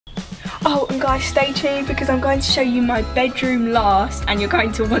Oh, and guys, stay tuned because I'm going to show you my bedroom last and you're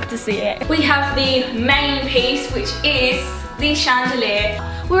going to want to see it. We have the main piece, which is the chandelier.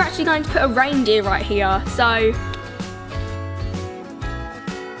 We're actually going to put a reindeer right here, so.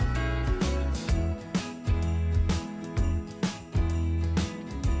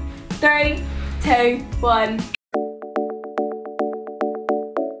 Three, two, one.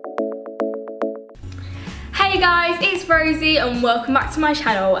 Hey guys, it's Rosie and welcome back to my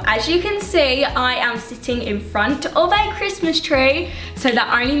channel. As you can see, I am sitting in front of a Christmas tree, so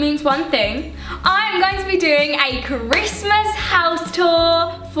that only means one thing. I'm going to be doing a Christmas house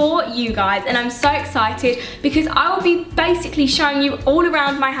tour for you guys, and I'm so excited because I will be basically showing you all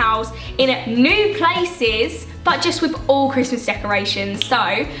around my house in new places, but just with all Christmas decorations.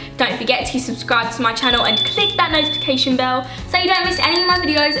 So don't forget to subscribe to my channel and click that notification bell so you don't miss any of my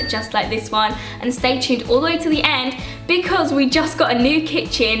videos just like this one, and stay tuned all the way to the end because we just got a new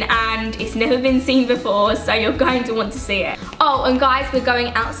kitchen and it's never been seen before, so you're going to want to see it. Oh, and guys, we're going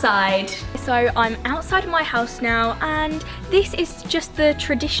outside. So I'm outside of my house now, and this is just the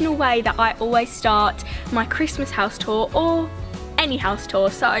traditional way that I always start my Christmas house tour or any house tour.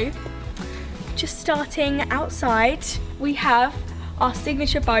 So just starting outside, we have our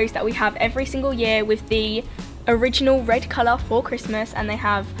signature bows that we have every single year with the original red colour for Christmas, and they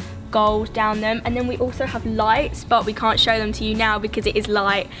have gold down them, and then we also have lights, but we can't show them to you now because it is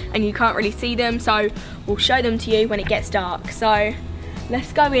light and you can't really see them, so we'll show them to you when it gets dark. So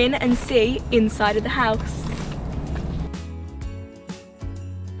let's go in and see inside of the house.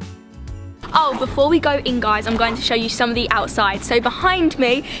 Oh, before we go in guys, I'm going to show you some of the outside. So behind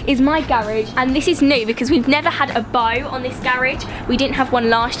me is my garage, and this is new because we've never had a bow on this garage. We didn't have one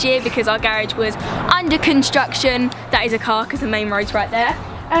last year because our garage was under construction. That is a car because the main road's right there.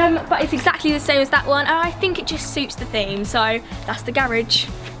 But it's exactly the same as that one, and I think it just suits the theme, so that's the garage.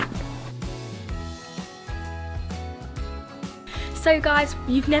 So guys,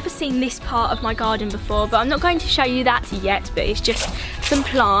 you've never seen this part of my garden before, but I'm not going to show you that yet, but it's just some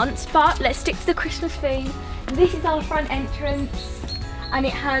plants. But let's stick to the Christmas theme. This is our front entrance, and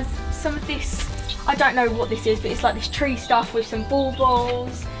it has some of this, I don't know what this is, but it's like this tree stuff with some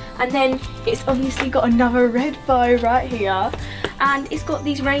baubles, and then it's obviously got another red bow right here, and it's got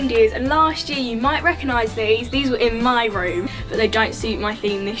these reindeers, and last year you might recognise these were in my room, but they don't suit my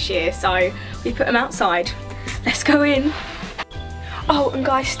theme this year, so we put them outside. Let's go in. Oh, and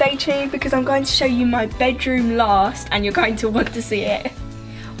guys, stay tuned because I'm going to show you my bedroom last and you're going to want to see it.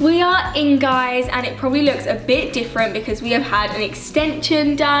 We are in guys, and it probably looks a bit different because we have had an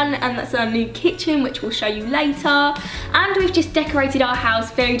extension done, and that's our new kitchen, which we'll show you later. And we've just decorated our house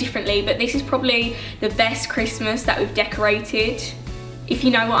very differently, but this is probably the best Christmas that we've decorated, if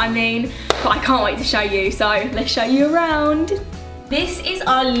you know what I mean. But I can't wait to show you, so let's show you around. This is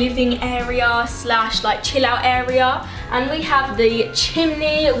our living area slash like chill out area, and we have the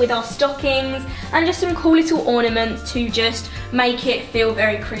chimney with our stockings and just some cool little ornaments to just make it feel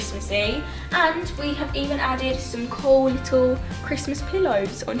very Christmassy. And we have even added some cool little Christmas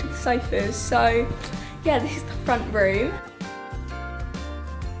pillows onto the sofas. So yeah, this is the front room.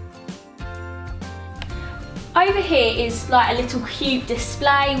 Over here is like a little cute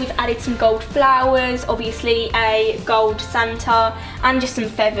display. We've added some gold flowers, obviously a gold Santa, and just some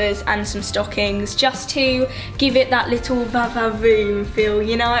feathers and some stockings just to give it that little va-va-voom feel,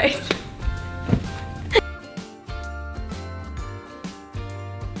 you know?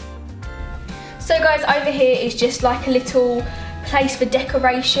 So guys, over here is just like a little place for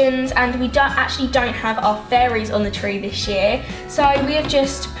decorations, and we don't have our fairies on the tree this year, so we have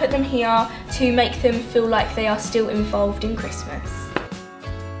just put them here to make them feel like they are still involved in Christmas.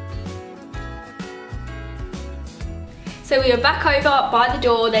 So we are back over by the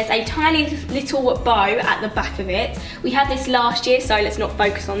door. There's a tiny little bow at the back of it. We had this last year, so let's not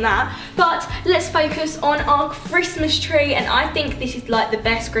focus on that. But let's focus on our Christmas tree, and I think this is like the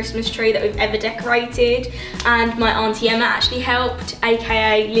best Christmas tree that we've ever decorated. And my Auntie Emma actually helped,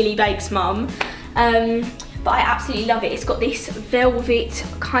 aka Lily Bake's mum. But I absolutely love it. It's got this velvet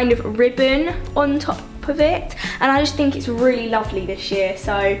kind of ribbon on top of it, and I just think it's really lovely this year.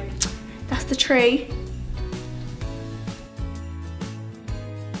 So that's the tree.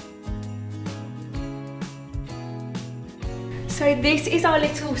 So this is our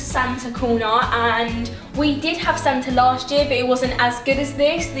little Santa corner, and we did have Santa last year, but it wasn't as good as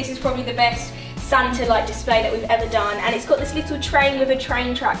this. This is probably the best Santa like display that we've ever done, and it's got this little train with a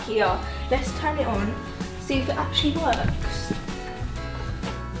train track here. Let's turn it on, see if it actually works.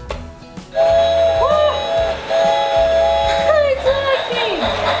 It's working!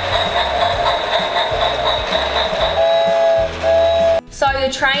 So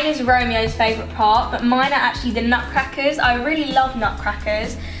the train is Romeo's favourite part, but mine are actually the nutcrackers. I really love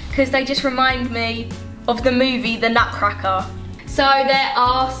nutcrackers because they just remind me of the movie The Nutcracker. So there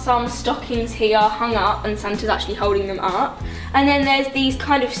are some stockings here hung up and Santa's actually holding them up. And then there's these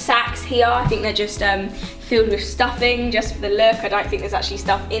kind of sacks here. I think they're just filled with stuffing just for the look. I don't think there's actually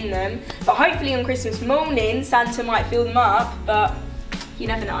stuff in them. But hopefully on Christmas morning, Santa might fill them up, but you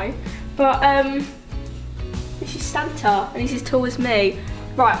never know. But this is Santa and he's as tall as me.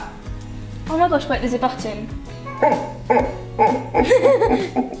 Right. Oh my gosh, wait, there's a button.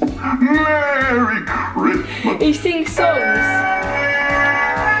 Merry Christmas. He sings songs.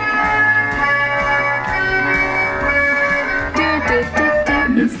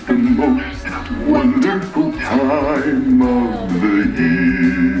 It's the most wonderful time of the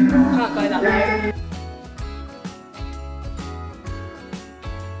year. Can't go that way.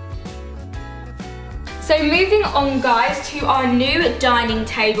 So moving on, guys, to our new dining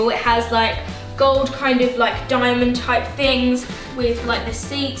table. It has like gold kind of like diamond type things with like the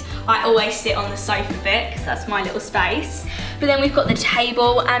seat. I always sit on the sofa bit because that's my little space. But then we've got the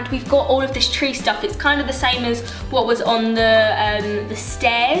table and we've got all of this tree stuff. It's kind of the same as what was on the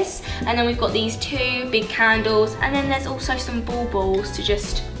stairs. And then we've got these two big candles and then there's also some baubles to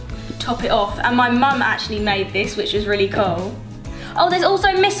just top it off. And my mum actually made this, which was really cool. Oh, there's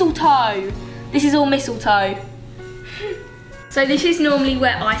also mistletoe. This is all mistletoe. So this is normally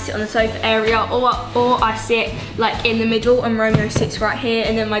where I sit on the sofa area, or I sit like in the middle and Romeo sits right here,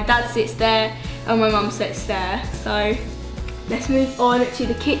 and then my dad sits there and my mum sits there. So let's move on to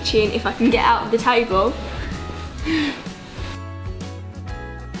the kitchen if I can get out of the table.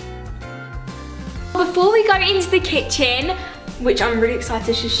 Before we go into the kitchen, which I'm really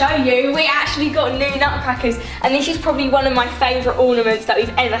excited to show you, we actually got new nutcrackers, and this is probably one of my favourite ornaments that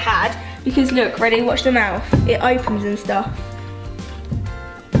we've ever had, because look, ready, watch the mouth, it opens and stuff.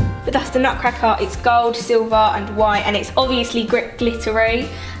 But that's the nutcracker. It's gold, silver and white, and it's obviously glittery,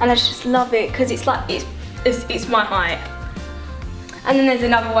 and I just love it because it's like it's my height. And then there's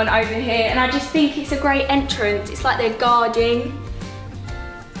another one over here, and I just think it's a great entrance. It's like they're guarding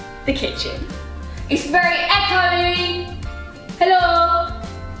the kitchen. It's very echoey. Hello.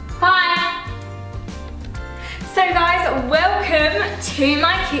 Hi. So guys, welcome to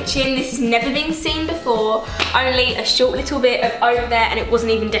my kitchen. This has never been seen before, only a short little bit of over there and it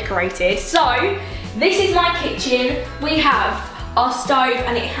wasn't even decorated. So, this is my kitchen. We have our stove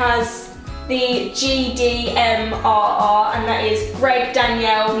and it has the GDMRR, and that is Greg,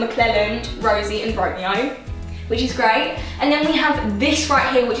 Danielle, McClelland, Rosie and Romeo, which is great. And then we have this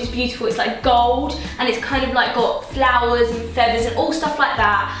right here, which is beautiful. It's like gold and it's kind of like got flowers and feathers and all stuff like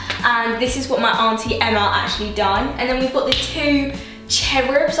that. And this is what my auntie Emma actually done. And then we've got the two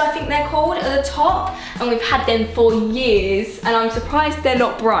cherubs, I think they're called, at the top. And we've had them for years and I'm surprised they're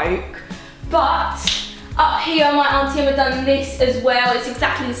not broke. But up here, my auntie Emma done this as well. It's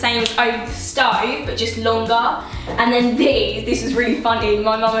exactly the same as over the stove, but just longer. And then this is really funny.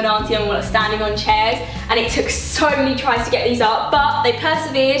 My mum and auntie Emma were standing on chairs and it took so many tries to get these up, but they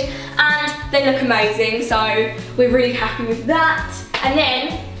persevered and they look amazing. So we're really happy with that. And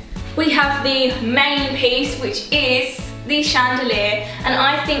then we have the main piece, which is the chandelier. And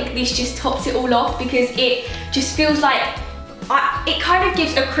I think this just tops it all off because it just feels like it kind of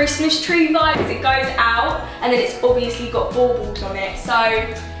gives a Christmas tree vibe as it goes out, and then it's obviously got baubles on it, so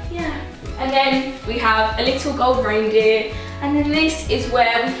yeah. And then we have a little gold reindeer, and then this is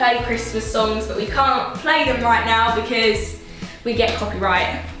where we play Christmas songs, but we can't play them right now because we get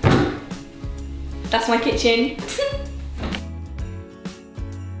copyright. That's my kitchen.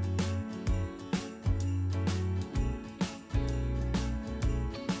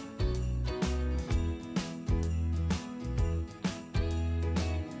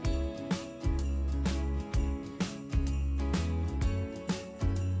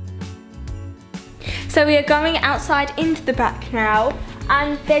 So we are going outside into the back now,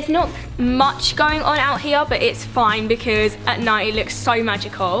 and there's not much going on out here, but it's fine because at night it looks so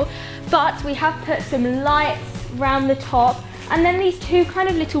magical. But we have put some lights around the top, and then these two kind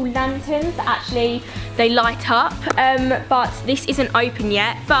of little lanterns, actually they light up, but this isn't open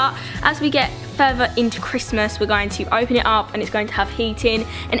yet. But as we get further into Christmas, we're going to open it up and it's going to have heating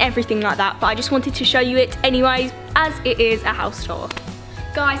and everything like that. But I just wanted to show you it anyways, as it is a house tour.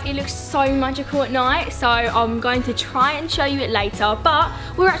 Guys, it looks so magical at night, so I'm going to try and show you it later, but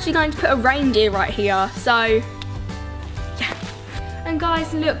we're actually going to put a reindeer right here, so yeah. And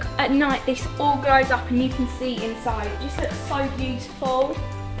guys, look, at night this all glows up and you can see inside. It just looks so beautiful.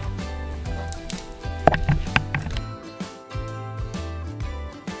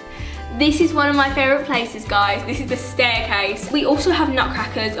 This is one of my favourite places, guys. This is the staircase. We also have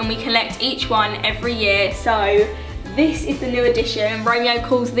nutcrackers and we collect each one every year. So this is the new addition. Romeo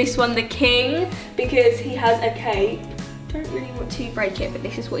calls this one the king because he has a cape. Don't really want to break it, but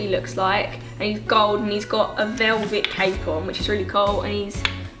this is what he looks like. And he's gold and he's got a velvet cape on, which is really cool. And his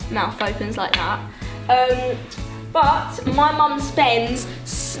mouth opens like that. But my mum spends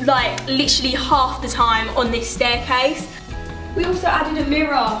like literally half the time on this staircase. We also added a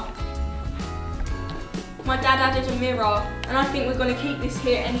mirror. My dad added a mirror, and I think we're going to keep this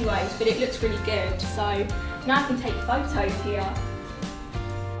here anyways, but it looks really good. So now I can take photos here.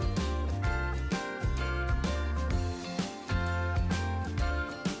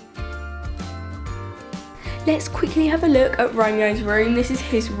 Let's quickly have a look at Romeo's room. This is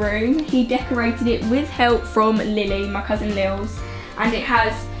his room. He decorated it with help from Lily, my cousin Lil's, and it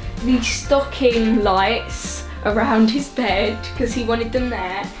has these stocking lights around his bed because he wanted them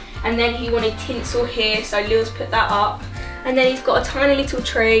there. And then he wanted tinsel here, so Lil's put that up. And then he's got a tiny little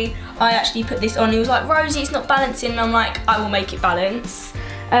tree. I actually put this on. He was like, Rosie, it's not balancing. And I'm like, I will make it balance.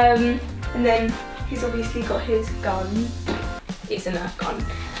 And then he's obviously got his gun. It's a Nerf gun.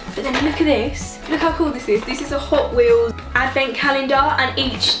 But then look at this. Look how cool this is. This is a Hot Wheels advent calendar, and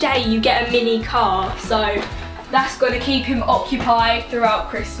each day you get a mini car. So that's going to keep him occupied throughout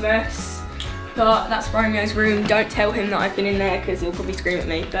Christmas. But that's Romeo's room. Don't tell him that I've been in there because he'll probably scream at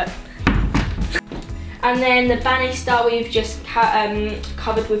me. But and then the banister we've just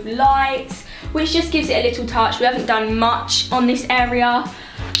covered with lights, which just gives it a little touch. We haven't done much on this area,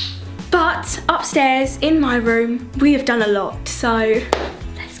 but upstairs in my room we have done a lot. So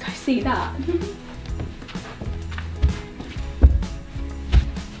let's go see that.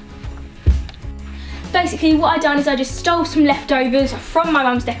 Basically what I done is I just stole some leftovers from my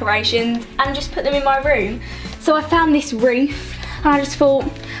mum's decorations and just put them in my room. So I found this wreath and I just thought,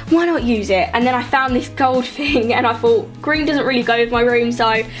 why not use it? And then I found this gold thing and I thought green doesn't really go with my room, so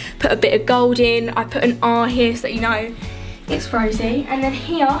I put a bit of gold in. I put an R here so that you know it's Rosie. And then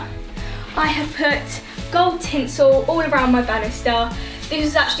here I have put gold tinsel all around my banister. This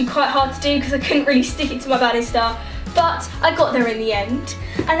was actually quite hard to do because I couldn't really stick it to my banister, but I got there in the end.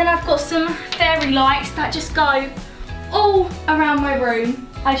 And then I've got some fairy lights that just go all around my room,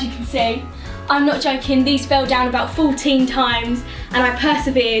 as you can see. I'm not joking, these fell down about 14 times and I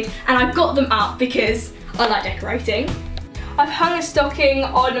persevered and I got them up because I like decorating. I've hung a stocking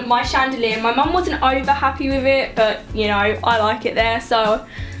on my chandelier. My mum wasn't over happy with it, but you know, I like it there, so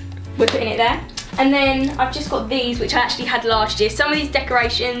we're putting it there. And then I've just got these, which I actually had last year. Some of these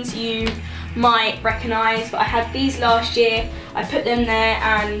decorations you might recognise, but I had these last year. I put them there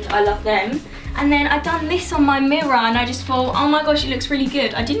and I love them. And then I done this on my mirror and I just thought, oh my gosh, it looks really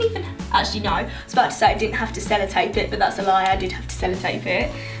good. I didn't even, actually no, I was about to say I didn't have to sellotape it, but that's a lie, I did have to sellotape it.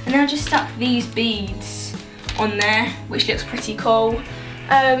 And then I just stuck these beads on there, which looks pretty cool.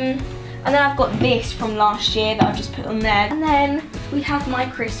 And then I've got this from last year that I've just put on there. And then we have my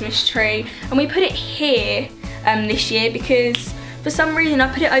Christmas tree, and we put it here this year because for some reason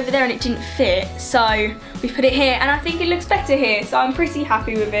I put it over there and it didn't fit, so we put it here and I think it looks better here, so I'm pretty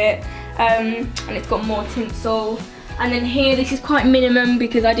happy with it. And it's got more tinsel. And then here, this is quite minimum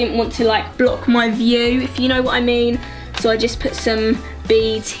because I didn't want to like block my view, if you know what I mean. So I just put some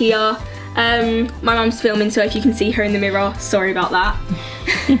beads here. My mum's filming, so if you can see her in the mirror, sorry about that.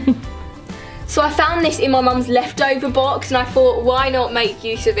 So I found this in my mum's leftover box and I thought, why not make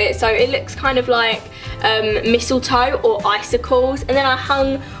use of it? So it looks kind of like mistletoe or icicles. And then I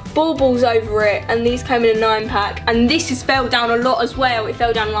hung baubles over it, and these came in a 9-pack. And this has fell down a lot as well. It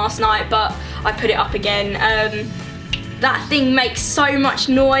fell down last night, but I put it up again. That thing makes so much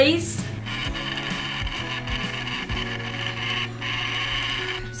noise.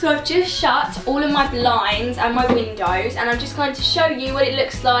 So I've just shut all of my blinds and my windows, and I'm just going to show you what it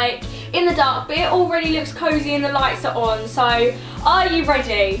looks like in the dark, but it already looks cozy and the lights are on. So are you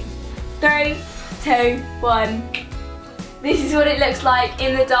ready? 3, 2, 1. This is what it looks like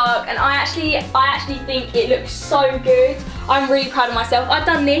in the dark, and I actually think it looks so good. I'm really proud of myself. I've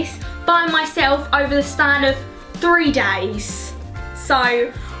done this by myself over the span of 3 days.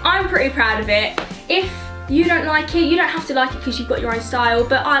 So I'm pretty proud of it. If you don't like it, you don't have to like it because you've got your own style,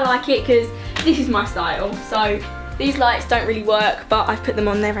 but I like it because this is my style. So these lights don't really work, but I've put them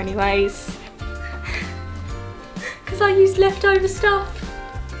on there anyways. Because I used leftover stuff.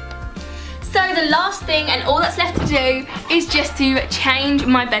 So the last thing and all that's left to do is just to change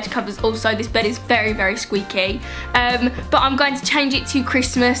my bed covers. Also, this bed is very, very squeaky. But I'm going to change it to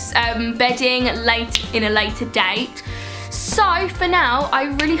Christmas bedding in a later date. So for now, I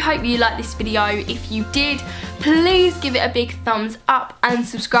really hope you liked this video. If you did, please give it a big thumbs up and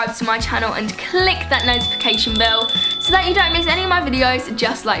subscribe to my channel and click that notification bell so that you don't miss any of my videos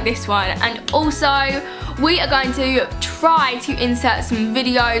just like this one. And also, we are going to try to insert some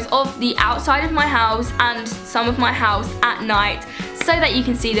videos of the outside of my house and some of my house at night so that you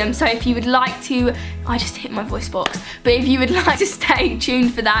can see them. So if you would like to, I just hit my voice box, but if you would like to stay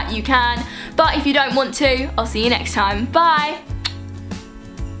tuned for that, you can. But if you don't want to, I'll see you next time. Bye!